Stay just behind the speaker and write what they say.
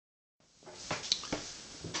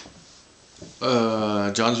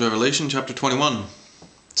John's Revelation, chapter 21.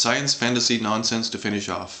 Science, fantasy, nonsense to finish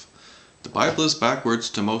off. The Bible is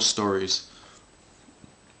backwards to most stories.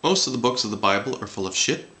 Most of the books of the Bible are full of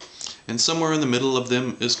shit, and somewhere in the middle of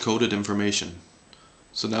them is coded information.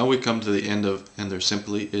 So now we come to the end of, and there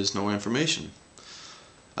simply is no information.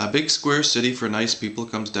 A big square city for nice people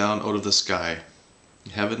comes down out of the sky.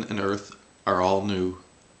 Heaven and earth are all new.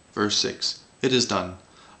 Verse 6. It is done.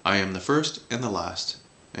 I am the first and the last.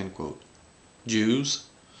 End quote. Jews,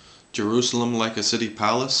 Jerusalem like a city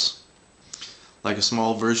palace, like a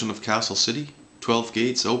small version of Castle City, 12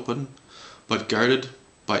 gates open, but guarded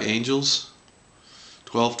by angels,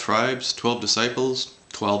 12 tribes, 12 disciples,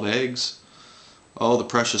 12 eggs, all the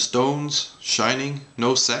precious stones, shining,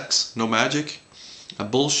 no sex, no magic, a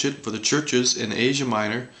bullshit for the churches in Asia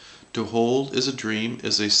Minor to hold as a dream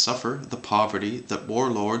as they suffer the poverty that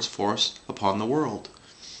warlords force upon the world.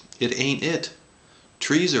 It ain't it.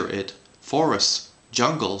 Trees are it. Forests,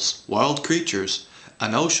 jungles, wild creatures,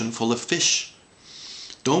 an ocean full of fish.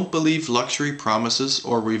 Don't believe luxury promises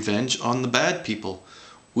or revenge on the bad people.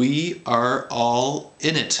 We are all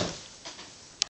in it.